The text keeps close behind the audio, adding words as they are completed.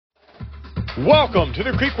Welcome to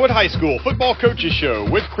the Creekwood High School Football Coaches Show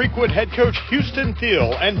with Creekwood head coach Houston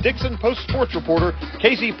Thiel and Dixon Post sports reporter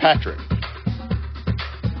Casey Patrick.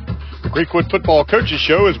 The Creekwood Football Coaches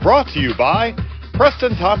Show is brought to you by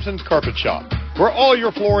Preston Thompson's Carpet Shop, where all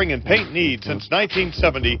your flooring and paint needs since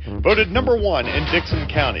 1970, voted #1 in Dixon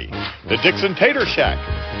County. The Dixon Tater Shack.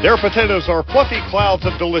 Their potatoes are fluffy clouds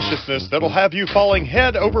of deliciousness that'll have you falling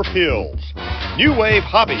head over heels. New Wave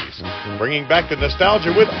Hobbies, bringing back the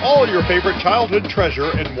nostalgia with all your favorite childhood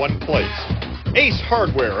treasure in one place. Ace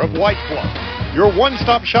Hardware of White Bluff, your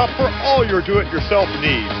one-stop shop for all your do-it-yourself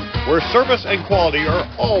needs, where service and quality are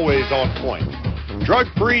always on point.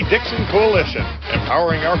 Drug-Free Dixon Coalition,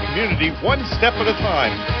 empowering our community one step at a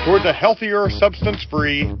time towards a healthier,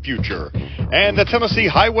 substance-free future. And the Tennessee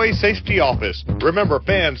Highway Safety Office. Remember,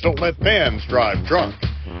 fans don't let fans drive drunk.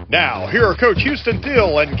 Now, here are Coach Houston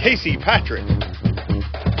Thiel and Casey Patrick.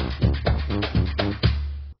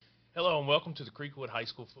 Hello and welcome to the Creekwood High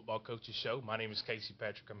School Football Coaches Show. My name is Casey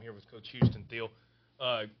Patrick. I'm here with Coach Houston Thiel.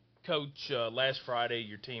 Coach, last Friday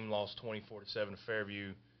your team lost 24-7 to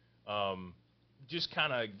Fairview. Just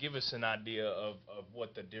kind of give us an idea of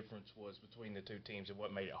what the difference was between the two teams and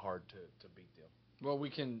what made it hard to beat them. Well, we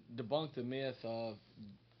can debunk the myth of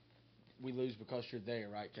we lose because you're there,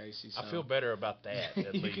 right, Casey? So I feel better about that.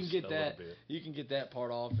 At you least can get a that. little bit. You can get that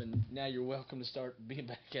part off, and now you're welcome to start being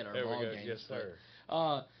back at our ball games. Yes, sir.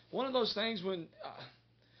 One of those things when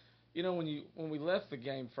we left the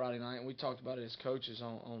game Friday night, and we talked about it as coaches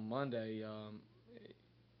on Monday.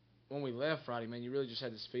 When we left Friday, man, you really just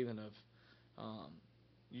had this feeling of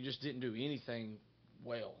you just didn't do anything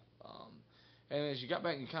well. And as you got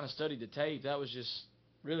back and you kind of studied the tape, that was just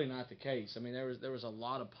really not the case. I mean, there was a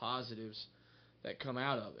lot of positives that come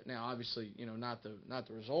out of it. Now, obviously, not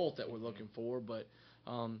the result that we're looking for, but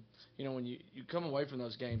when you come away from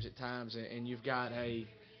those games at times and you've got a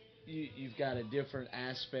different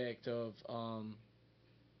aspect of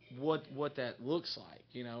what that looks like,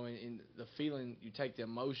 and the feeling, you take the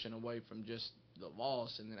emotion away from just the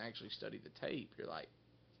loss and then actually study the tape. You're like,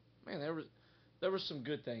 man, there were some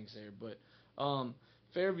good things there, but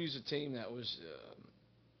Fairview's a team that was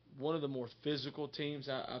one of the more physical teams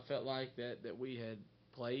I felt like that we had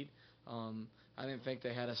played. I didn't think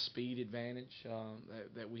they had a speed advantage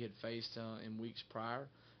that we had faced in weeks prior,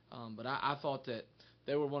 but I thought that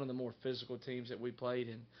they were one of the more physical teams that we played,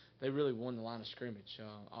 and they really won the line of scrimmage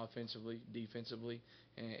offensively, defensively,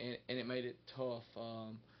 and it made it tough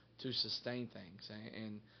to sustain things.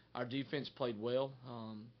 And our defense played well.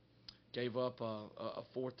 Gave up a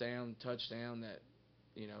fourth down touchdown that,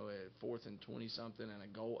 at 4th and 20-something and a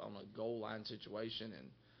goal line situation,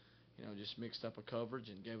 and just mixed up a coverage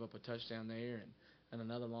and gave up a touchdown there and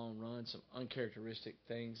another long run. Some uncharacteristic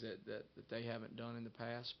things that they haven't done in the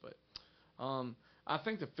past, but I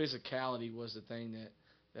think the physicality was the thing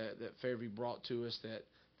that Fairview brought to us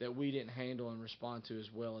that we didn't handle and respond to as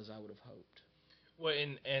well as I would have hoped. Well,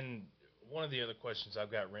 and one of the other questions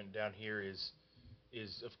I've got written down here is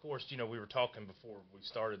of course, we were talking before we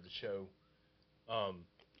started the show.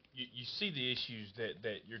 You see the issues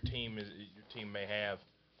that your team may have.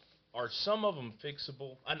 Are some of them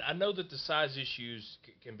fixable? I know that the size issues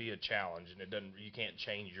can be a challenge, and you can't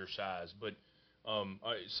change your size. But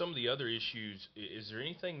some of the other issues, is there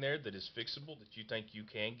anything there that is fixable that you think you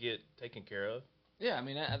can get taken care of? Yeah, I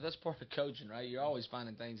mean, that's part of coaching, right? You're always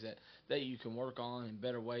finding things that you can work on and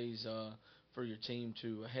better ways for your team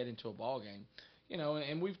to head into a ball game.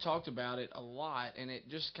 And we've talked about it a lot, and it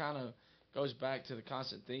just kind of goes back to the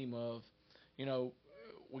constant theme of,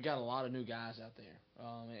 we got a lot of new guys out there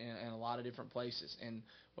and a lot of different places. And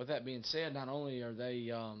with that being said, not only are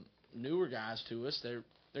they newer guys to us,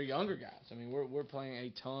 they're younger guys. I mean, we're playing a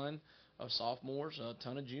ton of sophomores, a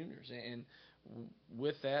ton of juniors. And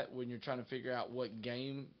with that, when you're trying to figure out what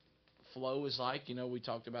game flow is like, we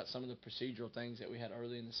talked about some of the procedural things that we had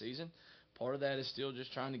early in the season. Part of that is still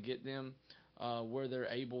just trying to get them where they're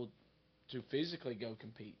able to physically go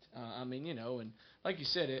compete. And like you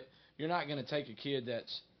said, you're not going to take a kid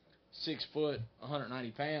that's 6 foot,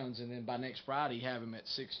 190 pounds, and then by next Friday have him at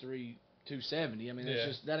 6'3", 270. I mean,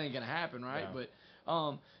 that ain't going to happen, right? No.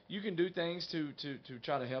 But you can do things to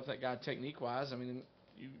try to help that guy technique-wise. I mean,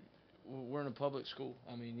 we're in a public school.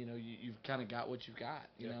 I mean, you've kind of got what you've got,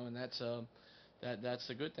 and that's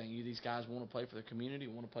the good thing. These guys want to play for the community,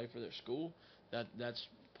 want to play for their school. That's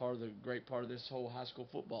part of the great part of this whole high school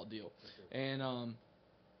football deal. And,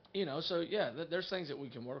 so, yeah, there's things that we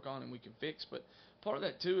can work on and we can fix. But part of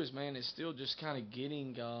that, too, is still just kind of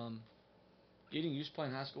getting used to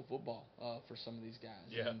playing high school football for some of these guys.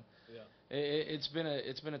 Yeah, It's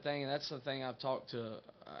been a thing, and that's the thing I've talked to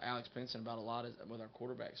Alex Pinson about a lot with our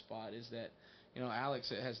quarterback spot is that,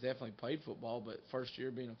 Alex has definitely played football, but first year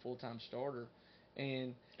being a full-time starter,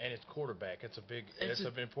 and it's quarterback. It's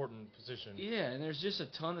an important position. Yeah, and there's just a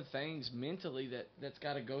ton of things mentally that's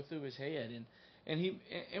got to go through his head,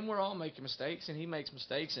 and we're all making mistakes, and he makes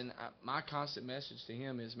mistakes, and my constant message to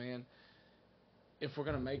him is, man, if we're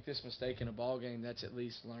going to make this mistake in a ball game, that's at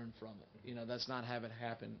least learn from it. That's not have it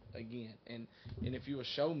happen again. And if you will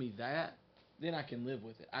show me that, then I can live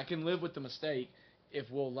with it. I can live with the mistake if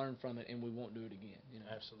we'll learn from it and we won't do it again.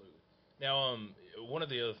 Absolutely. Now, one of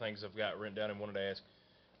the other things I've got written down and wanted to ask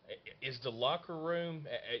is the locker room.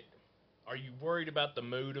 Are you worried about the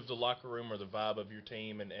mood of the locker room or the vibe of your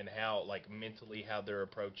team and how, like, mentally how they're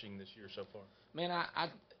approaching this year so far? Man,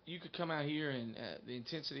 you could come out here and the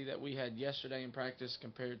intensity that we had yesterday in practice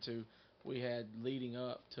compared to we had leading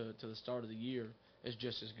up to the start of the year is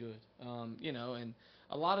just as good. And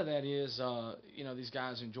a lot of that is, these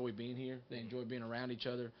guys enjoy being here. They enjoy being around each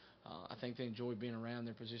other. I think they enjoy being around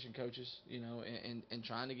their position coaches, and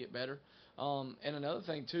trying to get better. And another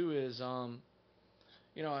thing, too, is, I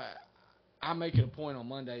make it a point on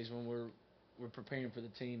Mondays when we're preparing for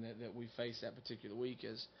the team that we face that particular week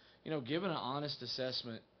is, giving an honest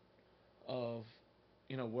assessment of,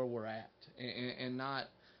 where we're at and not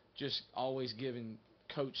just always giving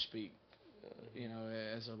coach speak,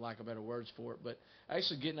 as a lack of better words for it, but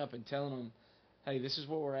actually getting up and telling them, hey, this is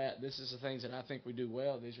where we're at. This is the things that I think we do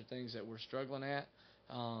well. These are things that we're struggling at.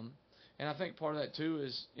 And I think part of that, too,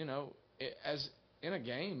 is, as in a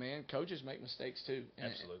game, man, coaches make mistakes, too.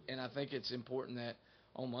 Absolutely. And I think it's important that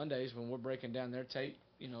on Mondays when we're breaking down their tape,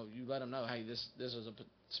 you let them know, hey, this is a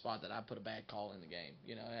spot that I put a bad call in the game.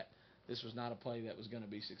 This was not a play that was going to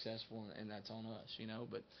be successful, and that's on us,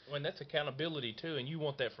 But and that's accountability, too, and you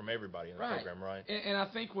want that from everybody in the program, right? And I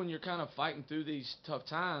think when you're kind of fighting through these tough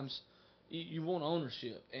times, you want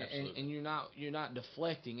ownership, and you're not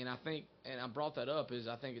deflecting. And I think, and I brought that up, is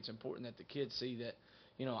I think it's important that the kids see that,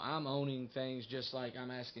 I'm owning things just like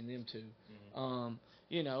I'm asking them to.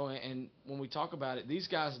 Mm-hmm. And when we talk about it, these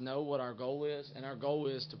guys know what our goal is, and our goal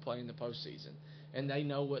is to play in the postseason. And they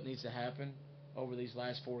know what needs to happen over these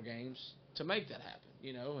last 4 games to make that happen,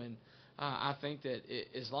 And I think that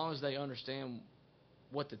as long as they understand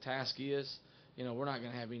what the task is, we're not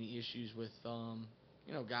going to have any issues with,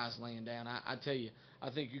 guys laying down. I tell you,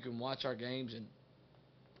 I think you can watch our games, and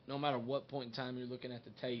no matter what point in time you're looking at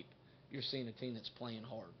the tape, you're seeing a team that's playing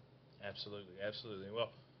hard. Absolutely, absolutely.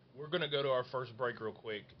 Well, we're going to go to our first break real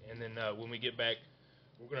quick, and then when we get back,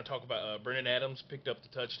 we're going to talk about Brennan Adams picked up the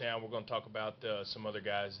touchdown. We're going to talk about some other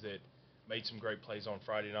guys that made some great plays on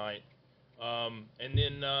Friday night. And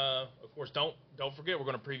then, of course, don't forget we're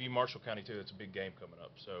going to preview Marshall County, too. It's a big game coming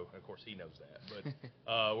up, so, of course, he knows that. But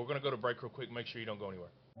we're going to go to break real quick. Make sure you don't go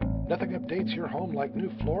anywhere. Nothing updates your home like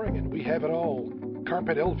new flooring, and we have it all.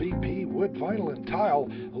 Carpet, LVP, wood, vinyl, and tile,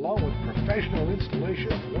 along with professional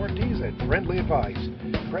installation, warranties, and friendly advice.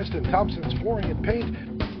 Preston Thompson's Flooring and Paint,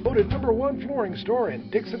 voted #1 flooring store in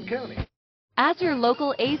Dickson County. As your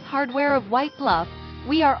local Ace Hardware of White Bluff,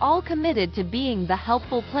 we are all committed to being the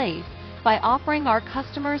helpful place by offering our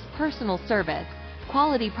customers personal service,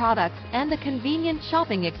 quality products, and a convenient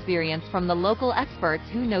shopping experience from the local experts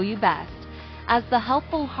who know you best. As the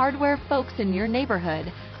helpful hardware folks in your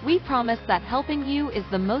neighborhood, we promise that helping you is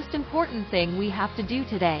the most important thing we have to do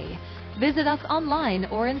today. Visit us online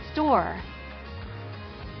or in store.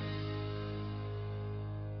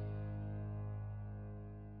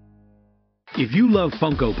 If you love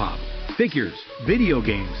Funko Pop, figures, video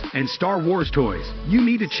games, and Star Wars toys, you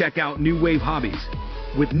need to check out New Wave Hobbies.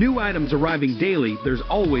 With new items arriving daily, there's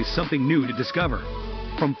always something new to discover.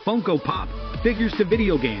 From Funko Pop, figures to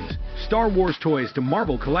video games, Star Wars toys to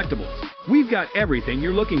Marvel collectibles, we've got everything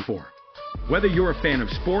you're looking for. Whether you're a fan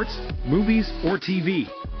of sports, movies, or TV,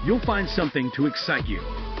 you'll find something to excite you.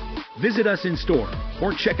 Visit us in store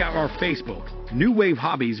or check out our Facebook, New Wave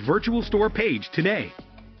Hobbies virtual store page today.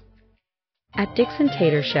 At Dixon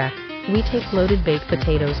Tater Shack, we take loaded baked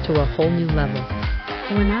potatoes to a whole new level.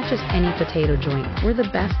 We're not just any potato joint, we're the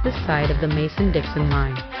best this side of the Mason-Dixon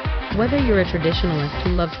line. Whether you're a traditionalist who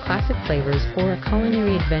loves classic flavors or a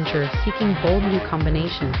culinary adventurer seeking bold new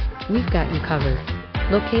combinations, we've got you covered.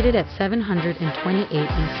 Located at 728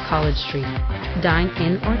 East College Street. Dine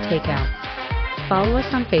in or take out. Follow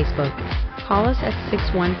us on Facebook. Call us at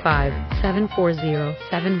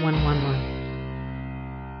 615-740-7111.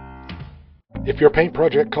 If your paint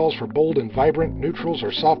project calls for bold and vibrant neutrals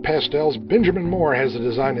or soft pastels, Benjamin Moore has the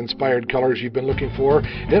design-inspired colors you've been looking for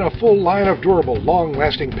in a full line of durable,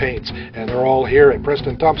 long-lasting paints. And they're all here at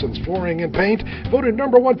Preston Thompson's Flooring and Paint, voted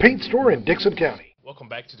 #1 paint store in Dickson County. Welcome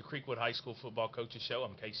back to the Creekwood High School Football Coaches Show.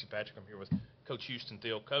 I'm Casey Patrick. I'm here with Coach Houston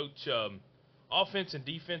Thiel. Coach, offense and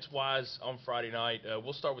defense-wise on Friday night,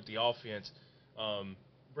 we'll start with the offense.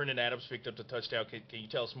 Brendan Adams picked up the touchdown. Can you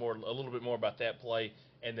tell us a little bit more about that play?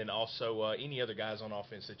 And then also any other guys on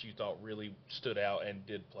offense that you thought really stood out and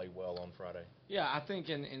did play well on Friday? Yeah, I think,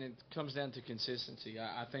 and it comes down to consistency.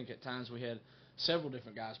 I think at times we had several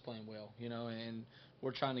different guys playing well, and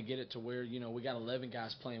we're trying to get it to where, we got 11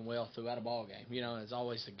 guys playing well throughout a ball game. It's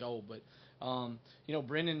always the goal. But,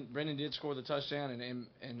 Brendan did score the touchdown,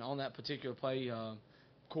 and on that particular play,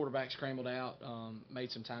 quarterback scrambled out,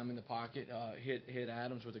 made some time in the pocket, hit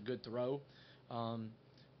Adams with a good throw.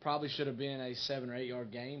 Probably should have been a 7 or 8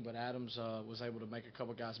 yard gain, but Adams was able to make a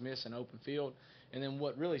couple guys miss in open field. And then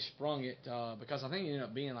what really sprung it, because I think it ended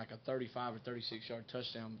up being like a 35 or 36 yard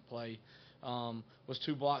touchdown play, was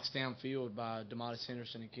 2 blocks downfield by DeModis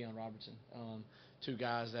Henderson and Keon Robertson, 2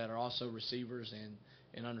 guys that are also receivers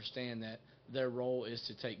and understand that their role is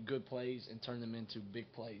to take good plays and turn them into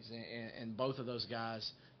big plays. And both of those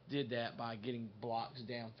guys did that by getting blocks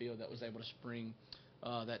downfield that was able to spring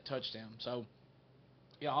that touchdown. So,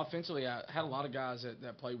 yeah, offensively, I had a lot of guys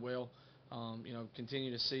that played well.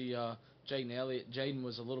 Continue to see Jaden Elliott. Jaden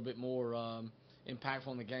was a little bit more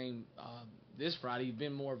impactful in the game this Friday. He's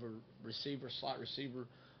been more of a slot receiver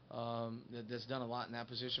that's done a lot in that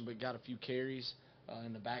position, but got a few carries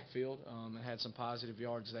in the backfield and had some positive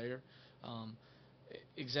yards there.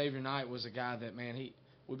 Xavier Knight was a guy that,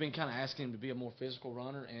 we've been kind of asking him to be a more physical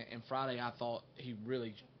runner, and Friday I thought he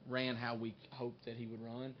really ran how we hoped that he would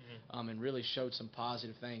run, and really showed some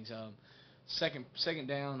positive things. Second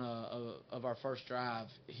down of our first drive,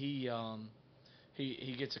 he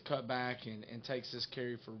gets a cutback and takes this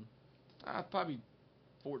carry for probably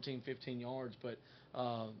 14, 15 yards, but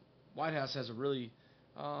White House has a really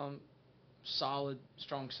solid,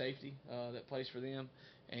 strong safety that plays for them,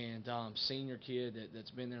 and senior kid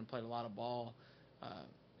that's been there and played a lot of ball.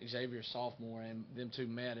 Xavier sophomore, and them two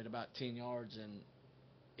met at about 10 yards, and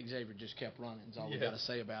Xavier just kept running. Is all we got to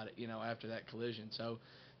say about it, after that collision. So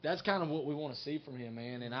that's kind of what we want to see from him,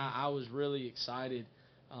 man. And I was really excited.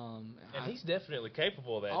 And he's definitely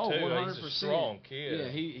capable of that, too. 100%. He's a strong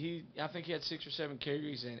kid. Yeah, I think he had 6 or 7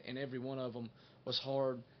 carries, and every one of them was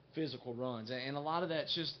hard, physical runs. And a lot of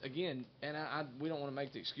that's just, again, and we don't want to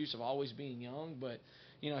make the excuse of always being young, but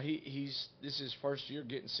this is his first year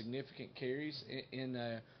getting significant carries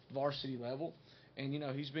in varsity level, and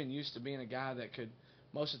he's been used to being a guy that could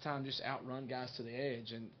most of the time just outrun guys to the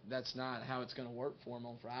edge, and that's not how it's going to work for him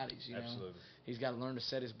on Fridays. Absolutely. He's got to learn to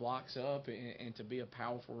set his blocks up and to be a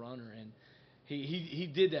powerful runner, and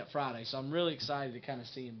he did that Friday, so I'm really excited to kind of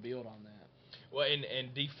see him build on that. Well,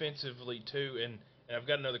 and defensively too, and I've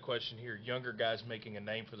got another question here. Younger guys making a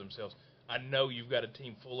name for themselves. I know you've got a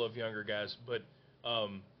team full of younger guys, but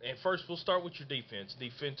and first we'll start with your defense.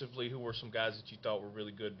 Defensively, who were some guys that you thought were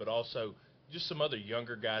really good, but also just some other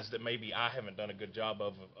younger guys that maybe I haven't done a good job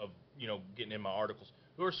of getting in my articles.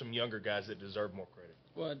 Who are some younger guys that deserve more credit?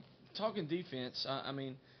 Well, talking defense,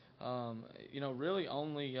 really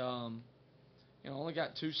only only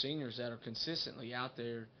got 2 seniors that are consistently out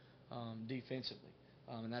there defensively.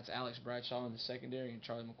 And that's Alex Bradshaw in the secondary and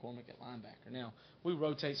Charlie McCormick at linebacker. Now, we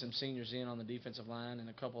rotate some seniors in on the defensive line and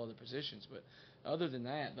a couple other positions, but other than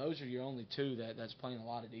that, those are your only 2 that's playing a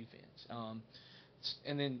lot of defense.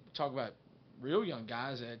 And then talk about real young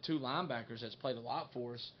guys, 2 linebackers that's played a lot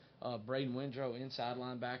for us. Braden Windrow, inside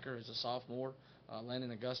linebacker, is a sophomore.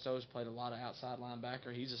 Landon Augusto's played a lot of outside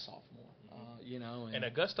linebacker. He's a sophomore. And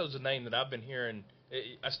Augusto's a name that I've been hearing.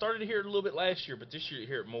 I started to hear it a little bit last year, but this year you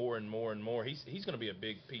hear it more and more and more. He's going to be a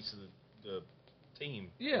big piece of the team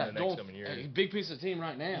in the next coming years. A big piece of the team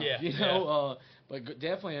right now. Yeah, but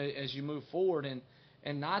definitely as you move forward,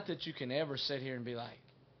 and not that you can ever sit here and be like,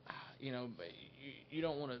 you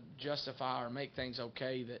don't want to justify or make things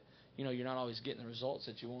okay that you're not always getting the results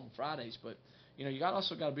that you want on Fridays, but you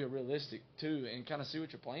also got to be realistic too and kind of see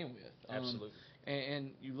what you're playing with. Absolutely.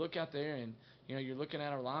 And you look out there and you're looking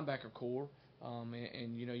at our linebacker core,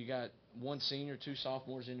 and you got 1 senior, 2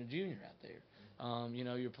 sophomores, and a junior out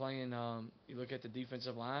there. You're playing. You look at the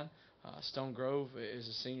defensive line. Stone Grove is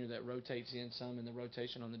a senior that rotates in some in the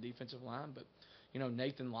rotation on the defensive line, but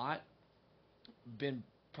Nathan Lott been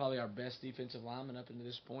probably our best defensive lineman up until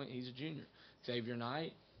this point. He's a junior. Xavier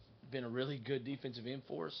Knight, been a really good defensive end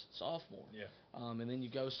for us, sophomore. Yeah. And then you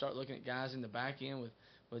go start looking at guys in the back end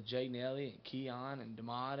with Jaden Elliott and Keon and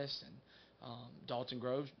DeModis Dalton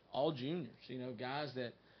Groves, all juniors, guys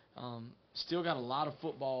that still got a lot of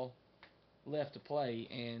football left to play,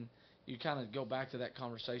 and you kind of go back to that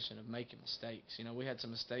conversation of making mistakes. We had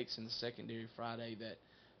some mistakes in the secondary Friday that,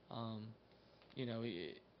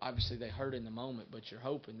 obviously they hurt in the moment, but you're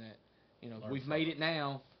hoping that, we've made it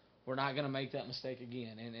now, we're not going to make that mistake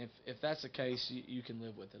again. And if that's the case, you can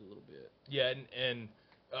live with it a little bit. Yeah, and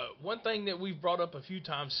one thing that we've brought up a few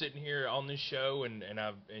times sitting here on this show,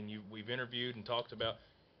 we've interviewed and talked about,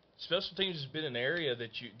 special teams has been an area that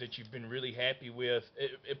you've been really happy with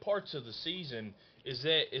at parts of the season. Is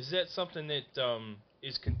that something that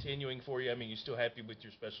is continuing for you? I mean, you still happy with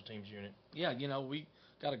your special teams unit? Yeah, we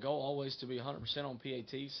got a goal always to be 100% on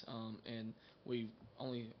PATs, and we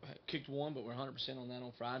only kicked one, but we're 100% on that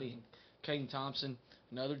on Friday. And Caden Thompson,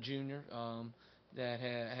 another junior, that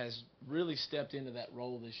has really stepped into that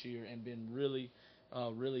role this year and been really,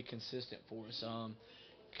 really consistent for us.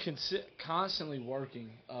 Constantly working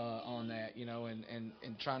on that,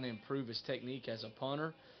 and trying to improve his technique as a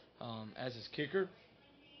punter, as his kicker.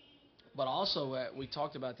 But also, we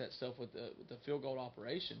talked about that stuff with the field goal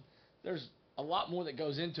operation. There's a lot more that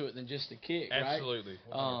goes into it than just a kick, Absolutely.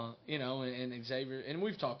 right? And Xavier, and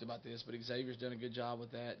we've talked about this, but Xavier's done a good job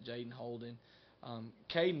with that. Jaden Holden.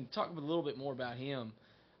 Caden, talk a little bit more about him.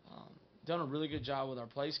 Done a really good job with our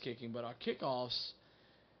place kicking, but our kickoffs,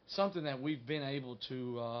 something that we've been able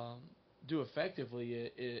to do effectively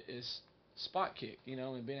is spot kick,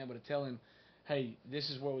 and being able to tell him, hey, this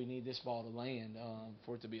is where we need this ball to land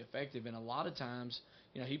for it to be effective. And a lot of times,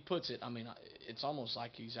 he puts it, it's almost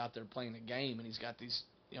like he's out there playing a game and he's got these,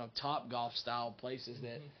 top golf style places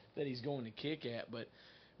that he's going to kick at. But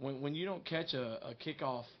when you don't catch a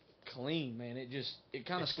kickoff clean, man, it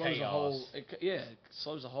kind of slows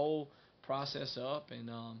slows the whole process up. And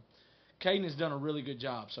Caden has done a really good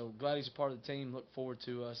job, so glad he's a part of the team. Look forward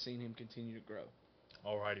to seeing him continue to grow.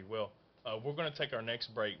 All righty, well, we're going to take our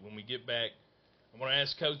next break. When we get back, I want to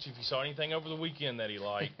ask Coach if you saw anything over the weekend that he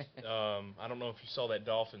liked. I don't know if you saw that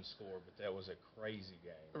Dolphins score, but that was a crazy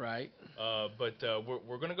game. Right. But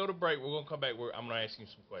we're going to go to break. We're going to come back. I'm going to ask him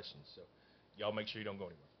some questions, so y'all make sure you don't go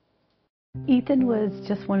anywhere. Ethan was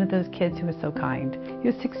just one of those kids who was so kind. He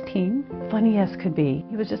was 16, funny as could be.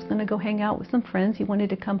 He was just going to go hang out with some friends. He wanted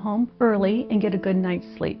to come home early and get a good night's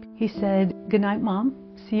sleep. He said, "Good night,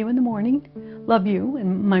 Mom. See you in the morning. Love you."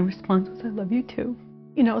 And my response was, "I love you too."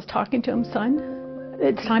 I was talking to him, "Son,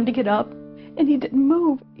 it's time to get up." And he didn't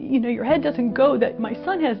move. Your head doesn't go that my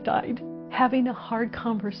son has died. Having a hard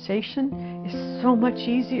conversation is so much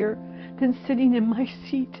easier than sitting in my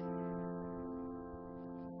seat.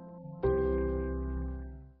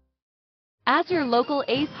 As your local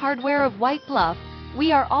Ace Hardware of White Bluff,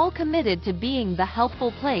 we are all committed to being the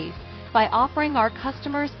helpful place by offering our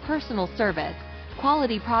customers personal service,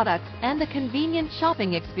 quality products, and a convenient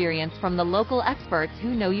shopping experience from the local experts who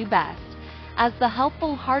know you best. As the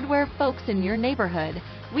helpful hardware folks in your neighborhood,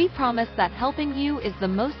 we promise that helping you is the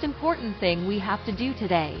most important thing we have to do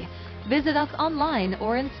today. Visit us online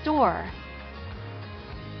or in store.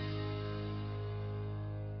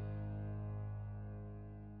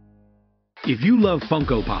 If you love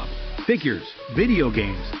Funko Pop, figures, video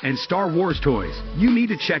games, and Star Wars toys, you need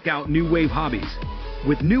to check out New Wave Hobbies.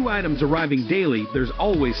 With new items arriving daily, there's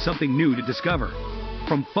always something new to discover.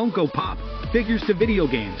 From Funko Pop, figures to video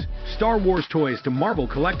games, Star Wars toys to Marvel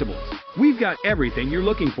collectibles, we've got everything you're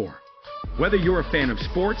looking for. Whether you're a fan of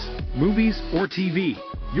sports, movies, or TV,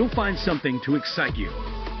 you'll find something to excite you.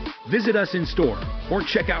 Visit us in store or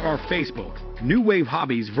check out our Facebook, New Wave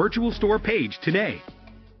Hobbies virtual store page today.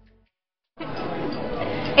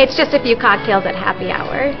 It's just a few cocktails at happy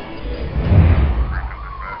hour.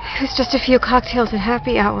 It's just a few cocktails at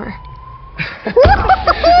happy hour.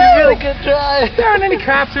 Really good try. There aren't any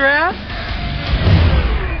cops around.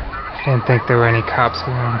 I didn't think there were any cops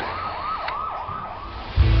around.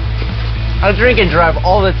 I drink and drive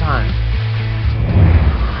all the time.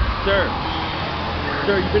 Sir,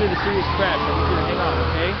 you've been in a serious crash. I need you to hang on,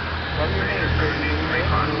 okay? Rub your hands, sir.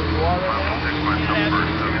 You are right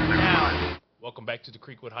now? Welcome back to the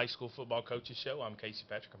Creekwood High School Football Coaches Show. I'm Casey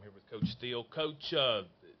Patrick. I'm here with Coach Steele. Coach,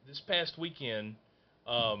 this past weekend,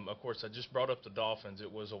 of course, I just brought up the Dolphins.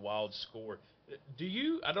 It was a wild score.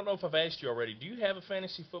 I don't know if I've asked you already, do you have a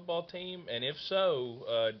fantasy football team? And if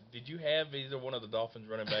so, did you have either one of the Dolphins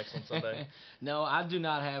running backs on Sunday? No, I do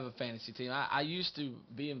not have a fantasy team. I used to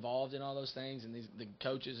be involved in all those things, and the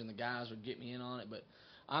coaches and the guys would get me in on it. But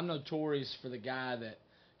I'm notorious for the guy that,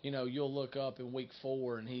 you'll look up in week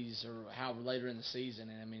 4 and or however later in the season,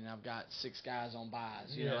 and I've got 6 guys on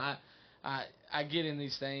buys. I get in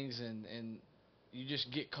these things and you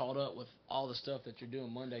just get caught up with all the stuff that you're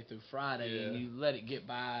doing Monday through Friday, and you let it get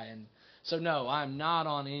by. And so, no, I'm not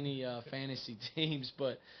on any fantasy teams,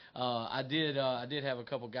 but I did have a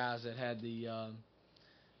couple guys that had the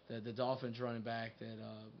Dolphins running back that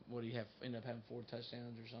what do you have ended up having 4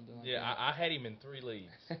 touchdowns or something like that. Yeah, I had him in 3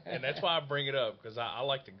 leagues, and that's why I bring it up, because I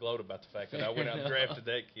like to gloat about the fact that I went out and drafted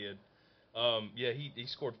that kid. Yeah, he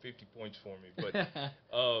scored 50 points for me, but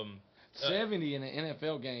 70 in an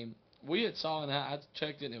NFL game. We had saw, and I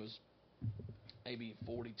checked it, and it was maybe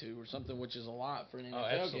 42 or something, which is a lot for an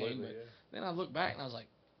NFL game. But then I looked back, and I was like,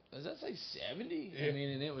 does that say 70? Yeah. I mean,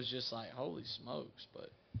 and it was just like, holy smokes. But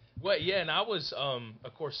well, yeah, and I was,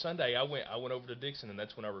 of course, Sunday I went over to Dixon, and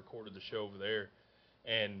that's when I recorded the show over there.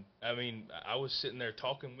 And I mean, I was sitting there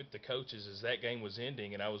talking with the coaches as that game was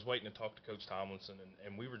ending, and I was waiting to talk to Coach Tomlinson,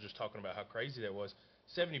 and we were just talking about how crazy that was.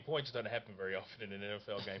 70 points doesn't happen very often in an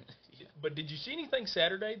NFL game. Yeah. But did you see anything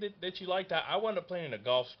Saturday that you liked? I wound up playing in a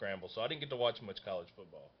golf scramble, so I didn't get to watch much college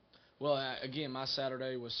football. Well, again, my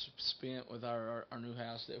Saturday was spent with our new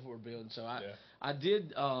house that we're building. So I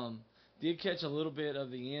did catch a little bit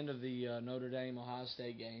of the end of the Notre Dame Ohio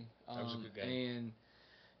State game. That was a good game.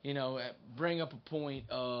 And bring up a point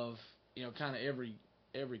of kind of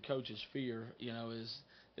every coach's fear is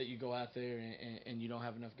that you go out there and you don't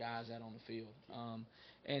have enough guys out on the field.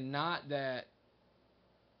 And not that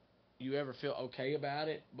you ever feel okay about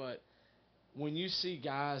it, but when you see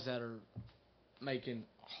guys that are making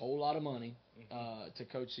a whole lot of money to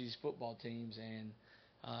coach these football teams, and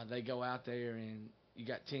they go out there and you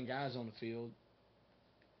got 10 guys on the field.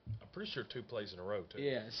 I'm pretty sure 2 plays in a row, too.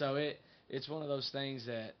 Yeah, so it's one of those things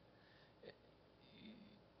that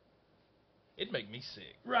it'd make me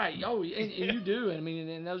sick. Right. Oh, and you do. I mean,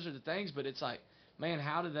 and those are the things, but it's like, man,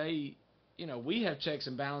 how do they, we have checks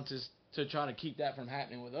and balances to try to keep that from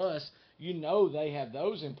happening with us. They have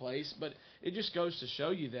those in place, but it just goes to show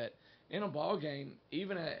you that in a ball game,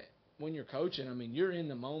 even when you're coaching, I mean, you're in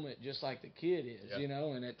the moment just like the kid is,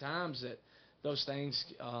 and at times that those things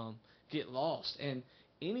get lost. And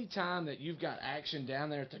any time that you've got action down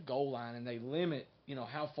there at the goal line and they limit,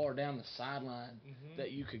 how far down the sideline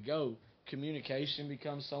that you could go, communication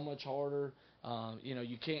becomes so much harder.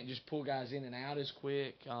 You can't just pull guys in and out as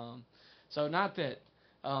quick. So not that,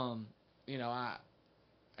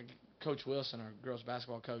 Coach Wilson, our girls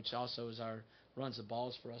basketball coach, also runs the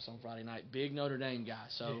balls for us on Friday night. Big Notre Dame guy.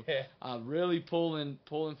 So really pulling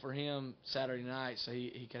for him Saturday night so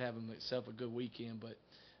he could have himself a good weekend. But,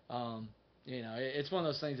 it's one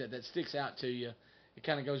of those things that sticks out to you. It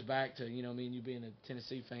kind of goes back to, me and you being a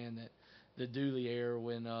Tennessee fan, that the Dooley era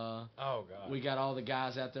when we got all the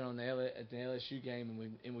guys out there at the LSU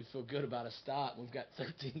game, and we feel good about a stop. We've got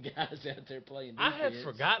 13 guys out there playing defense. I had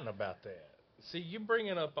forgotten about that. See, you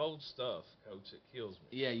bringing up old stuff, Coach. It kills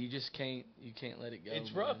me. Yeah, you just can't let it go.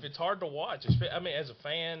 It's man. rough. It's hard to watch. I mean, as a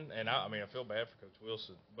fan, and I feel bad for Coach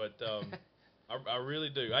Wilson, but I really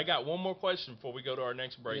do. I got one more question before we go to our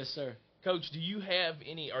next break. Yes, sir. Coach, do you have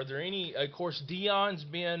any? Are there any? Of course, Deion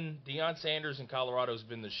Sanders in Colorado's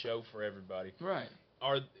been the show for everybody. Right.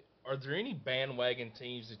 Are there any bandwagon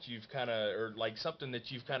teams that you've kind of, or like something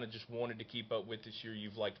that you've kind of just wanted to keep up with this year?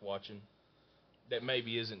 You've liked watching, that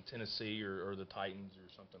maybe isn't Tennessee or the Titans or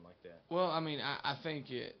something like that. Well, I mean, I think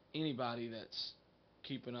anybody that's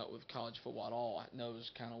keeping up with college football at all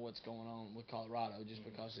knows kind of what's going on with Colorado, just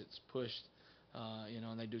because it's pushed.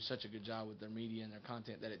 And they do such a good job with their media and their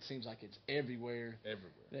content that it seems like it's everywhere.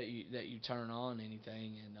 That you turn on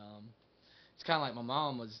anything, and it's kind of like my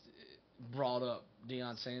mom was brought up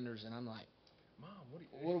Deion Sanders, and I'm like, Mom,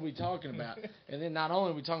 what are we talking about? And then not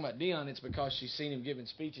only are we talking about Deion, it's because she's seen him giving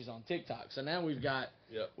speeches on TikTok. So now we've got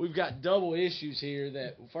double issues here.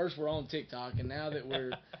 That first we're on TikTok, and now that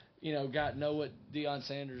we're know what Deion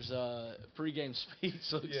Sanders' pregame speech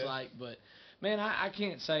looks like, but. Man, I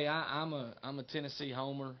can't say I'm a Tennessee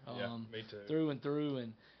homer me too. Through and through,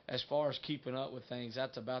 and as far as keeping up with things,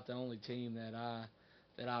 that's about the only team that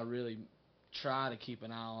I really try to keep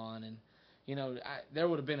an eye on. And there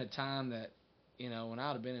would have been a time that when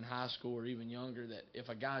I'd have been in high school or even younger, that if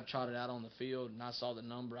a guy trotted out on the field and I saw the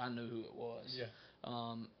number, I knew who it was.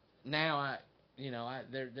 Yeah. Now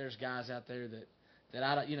there's guys out there that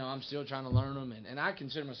I'm still trying to learn them, and I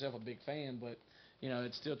consider myself a big fan, but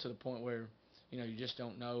it's still to the point where. You just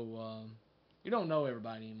don't know. You don't know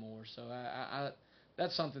everybody anymore. So I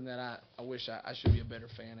that's something that I wish I should be a better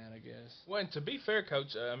fan at, I guess. Well, and to be fair,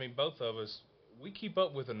 Coach, I mean, both of us, we keep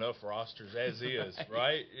up with enough rosters as is,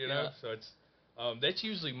 right? So it's that's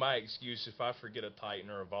usually my excuse if I forget a Titan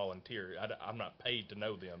or a Volunteer. I'm not paid to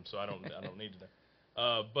know them, so I don't need to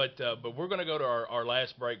know. But we're going to go to our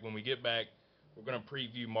last break. When we get back, we're going to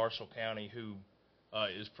preview Marshall County, who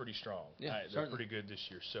is pretty strong. Yeah, they're pretty good this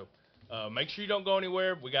year. So make sure you don't go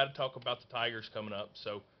anywhere. We got to talk about the Tigers coming up.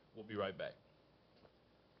 So we'll be right back.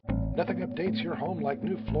 Nothing updates your home like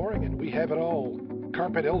new flooring, and we have it all.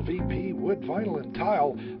 Carpet, LVP, wood, vinyl, and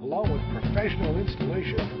tile, along with professional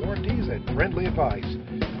installation, warranties, and friendly advice.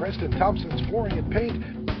 Preston Thompson's Flooring and Paint,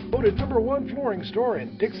 voted #1 flooring store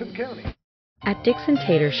in Dickson County. At Dixon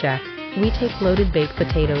Tater Shack, we take loaded baked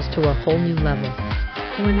potatoes to a whole new level.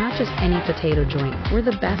 We're not just any potato joint, we're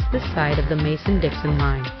the best this side of the Mason-Dixon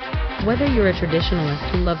line. Whether you're a traditionalist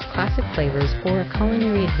who loves classic flavors or a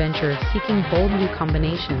culinary adventurer seeking bold new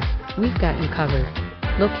combinations, we've got you covered.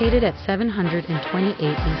 Located at 728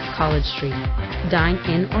 East College Street. Dine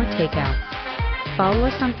in or take out. Follow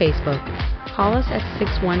us on Facebook. Call us at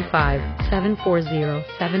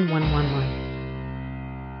 615-740-7111.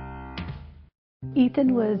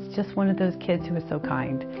 Ethan was just one of those kids who was so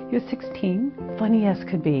kind. He was 16, funny as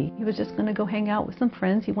could be. He was just going to go hang out with some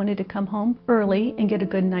friends. He wanted to come home early and get a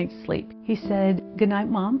good night's sleep. He said, "Good night,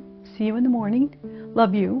 Mom. See you in the morning.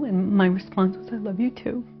 Love you." And my response was, "I love you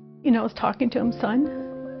too." You know, I was talking to him, "Son,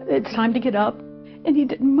 it's time to get up." And he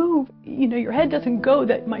didn't move. You know, your head doesn't go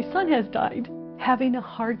that my son has died. Having a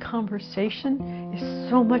hard conversation is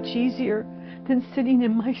so much easier than sitting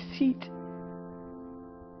in my seat.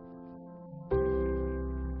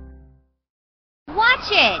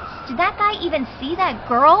 Watch it! Did that guy even see that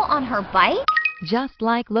girl on her bike? Just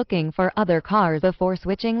like looking for other cars before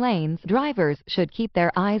switching lanes, drivers should keep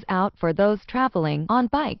their eyes out for those traveling on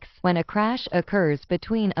bikes. When a crash occurs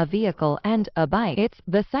between a vehicle and a bike, it's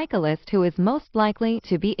the cyclist who is most likely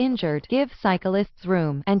to be injured. Give cyclists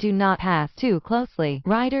room and do not pass too closely.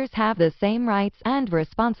 Riders have the same rights and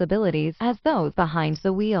responsibilities as those behind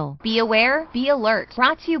the wheel. Be aware, be alert.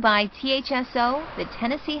 Brought to you by THSO, the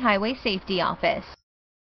Tennessee Highway Safety Office.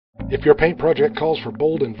 If your paint project calls for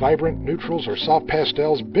bold and vibrant neutrals or soft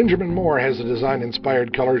pastels, Benjamin Moore has the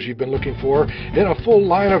design-inspired colors you've been looking for in a full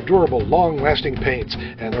line of durable, long-lasting paints.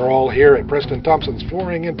 And they're all here at Preston Thompson's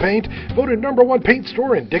Flooring and Paint, voted #1 paint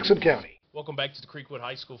store in Dickson County. Welcome back to the Creekwood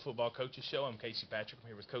High School Football Coaches Show. I'm Casey Patrick. I'm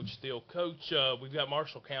here with Coach Steele. Coach, we've got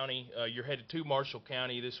Marshall County. You're headed to Marshall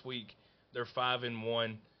County this week. They're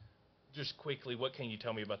 5-1. Just quickly, what can you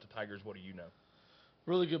tell me about the Tigers? What do you know?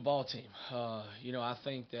 Really good ball team. You know, I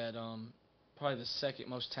think that probably the second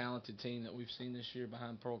most talented team that we've seen this year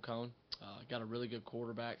behind Pearl Cone. Got a really good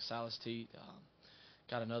quarterback, Silas Teat.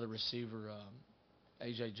 Got another receiver,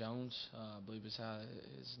 A.J. Jones, I believe is how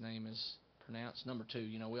his name is pronounced. Number 2.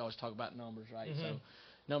 You know, we always talk about numbers, right? Mm-hmm. So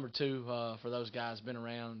number 2 for those guys, been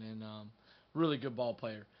around, and really good ball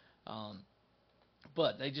player.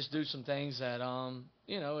 But they just do some things that,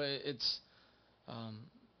 you know, it's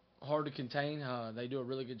hard to contain. They do a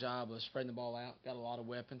really good job of spreading the ball out. Got a lot of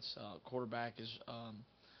weapons. Quarterback is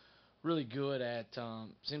really good at,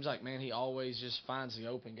 seems like, man, he always just finds the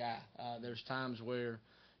open guy. There's times where,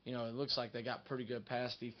 you know, it looks like they got pretty good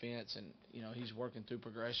pass defense, and, you know, he's working through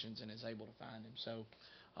progressions and is able to find him. So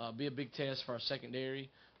be a big test for our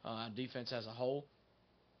secondary, our defense as a whole.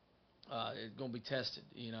 It's going to be tested,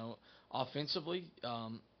 you know. Offensively,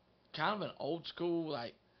 kind of an old school,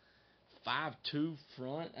 like, 5-2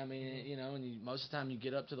 front. I mean, you know, and most of the time you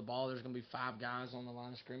get up to the ball, there's going to be 5 guys on the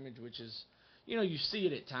line of scrimmage, which is, you know, you see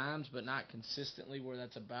it at times, but not consistently where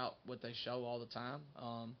that's about what they show all the time.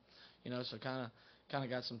 You know, so kind of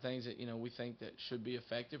got some things that, you know, we think that should be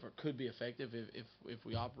effective or could be effective if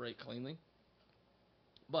we operate cleanly.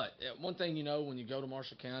 But one thing, you know, when you go to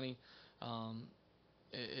Marshall County,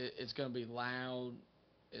 it's going to be loud.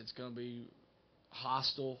 It's going to be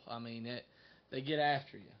hostile. I mean, they get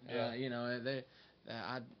after you. Yeah. You know,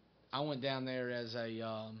 I went down there as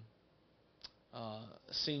a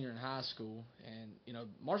senior in high school, and, you know,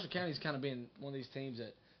 Marshall County's kind of been one of these teams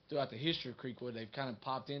that throughout the history of Creekwood, they've kind of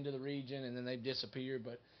popped into the region and then they've disappeared.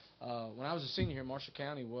 But when I was a senior here, Marshall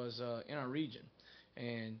County was in our region,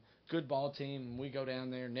 and good ball team. We go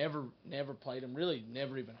down there, never played them, really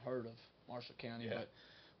never even heard of Marshall County. Yeah. But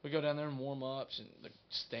we go down there and warm ups, and the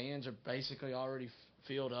stands are basically already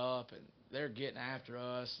filled up, and they're getting after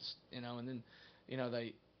us, you know. And then, you know,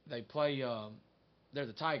 they play. They're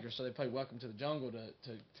the Tigers, so they play Welcome to the Jungle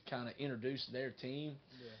to kind of introduce their team.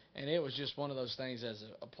 Yeah. And it was just one of those things as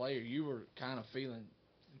a player, you were kind of feeling.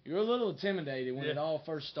 You were a little intimidated when it all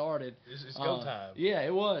first started. It's go time. Yeah,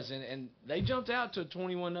 it was, and they jumped out to a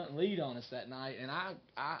 21-0 lead on us that night, and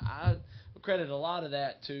I credit a lot of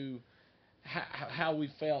that to how we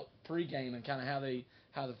felt pregame and kind of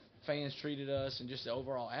how the fans treated us and just the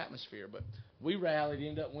overall atmosphere. But we rallied,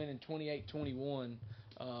 ended up winning 28-21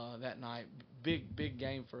 that night. Big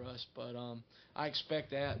game for us. But I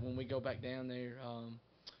expect that when we go back down there,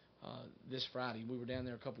 this Friday. We were down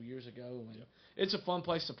there a couple years ago, and it's a fun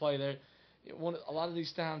place to play there. A lot of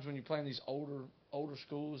these times when you're playing these older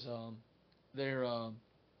schools, their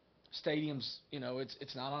stadiums,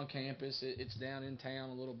 it's not on campus. It's down in town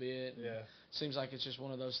a little bit. Yeah. Seems like it's just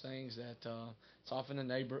one of those things that it's off in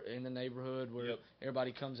the neighborhood where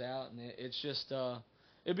everybody comes out, and it's just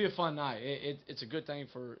it'd be a fun night. It's a good thing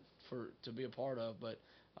for to be a part of, but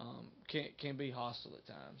can be hostile at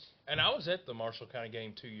times. And I was at the Marshall County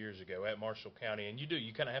game 2 years ago at Marshall County, and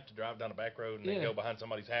you kind of have to drive down a back road and then go behind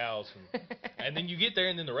somebody's house, and then you get there,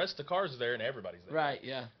 and then the rest of the cars are there, and everybody's there. Right,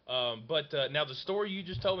 yeah. But now the story you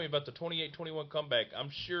just told me about the 28-21 comeback, I'm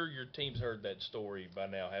sure your team's heard that story by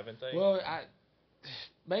now, haven't they? Well,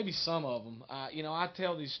 maybe some of them. I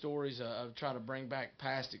tell these stories of try to bring back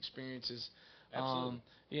past experiences. Absolutely.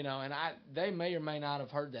 And they may or may not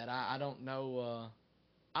have heard that. I don't know.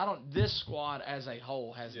 This squad as a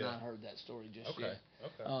whole has not heard that story just yet.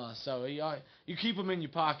 Okay. So you keep them in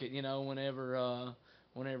your pocket,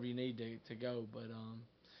 whenever you need to go. But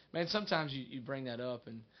man, sometimes you bring that up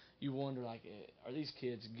and you wonder, like, are these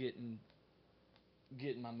kids getting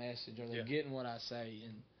my message? Are they getting what I say?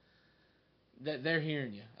 And that they're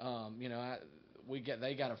hearing you.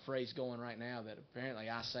 They got a phrase going right now that apparently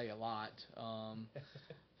I say a lot.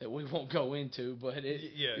 That we won't go into, but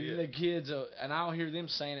the kids, and I'll hear them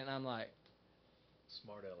saying it, and I'm like,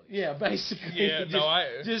 smart Ellie. Yeah, basically. Yeah,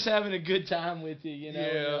 just having a good time with you,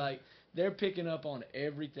 Yeah. Like, they're picking up on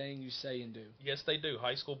everything you say and do. Yes, they do.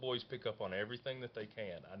 High school boys pick up on everything that they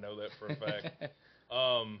can. I know that for a fact.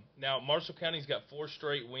 Now, Marshall County's got 4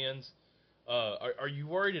 straight wins. Are you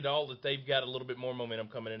worried at all that they've got a little bit more momentum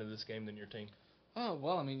coming into this game than your team? Oh,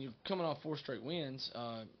 well, I mean, you're coming off 4 straight wins.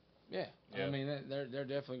 Yeah. I mean, they're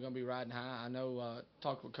definitely going to be riding high. I know,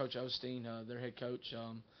 talked with Coach Osteen, their head coach,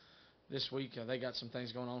 this week. They got some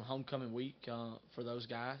things going on, homecoming week for those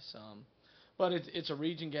guys. But it's a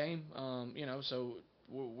region game, so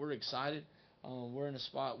we're excited. We're in a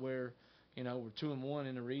spot where, we're 2-1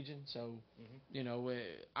 in the region. So,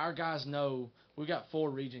 our guys know we got 4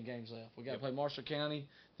 region games left. We got to play Marshall County,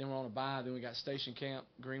 then we're on a bye, then we got Station Camp,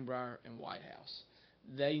 Greenbrier, and White House.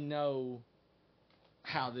 They know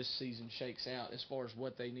how this season shakes out as far as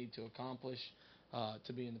what they need to accomplish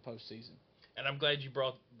to be in the postseason. And I'm glad you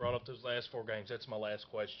brought up those last 4 games. That's my last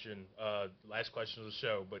question. Last question of the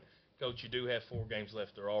show. But, Coach, you do have 4 games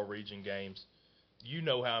left. They're all region games. You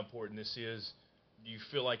know how important this is. Do you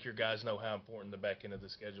feel like your guys know how important the back end of the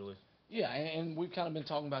schedule is? Yeah, and we've kind of been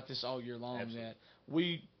talking about this all year long. Absolutely.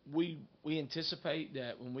 That we anticipate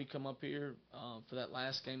that when we come up here for that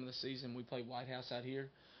last game of the season, we play White House out here.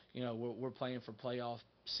 We're playing for playoff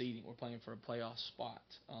seeding. We're playing for a playoff spot.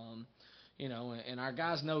 And our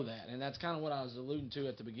guys know that. And that's kind of what I was alluding to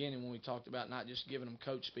at the beginning when we talked about not just giving them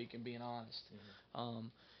coach speak and being honest.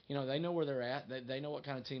 Mm-hmm. They know where they're at. They know what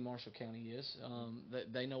kind of team Marshall County is.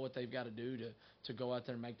 They know what they've got to do to go out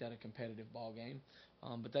there and make that a competitive ball game.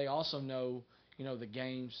 But they also know, the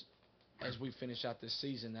games as we finish out this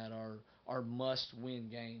season that are must-win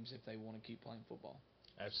games if they want to keep playing football.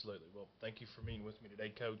 Absolutely. Well, thank you for meeting with me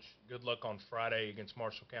today, Coach. Good luck on Friday against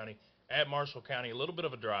Marshall County. At Marshall County, a little bit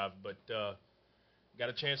of a drive, but got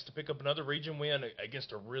a chance to pick up another region win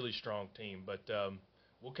against a really strong team. But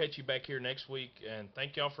we'll catch you back here next week. And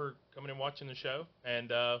thank y'all for coming and watching the show. And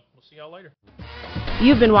we'll see y'all later.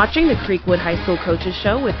 You've been watching the Creekwood High School Coaches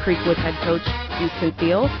Show with Creekwood head coach Houston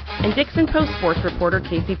Fields and Dixon Post sports reporter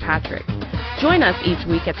Casey Patrick. Join us each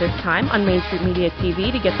week at this time on Main Street Media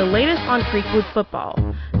TV to get the latest on Creekwood football.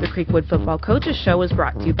 The Creekwood Football Coaches Show is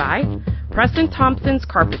brought to you by Preston Thompson's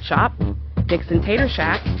Carpet Shop, Dixon Tater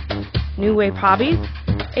Shack, New Wave Hobbies,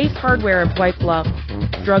 Ace Hardware of White Bluff,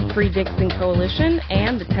 Drug Free Dixon Coalition,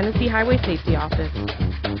 and the Tennessee Highway Safety Office.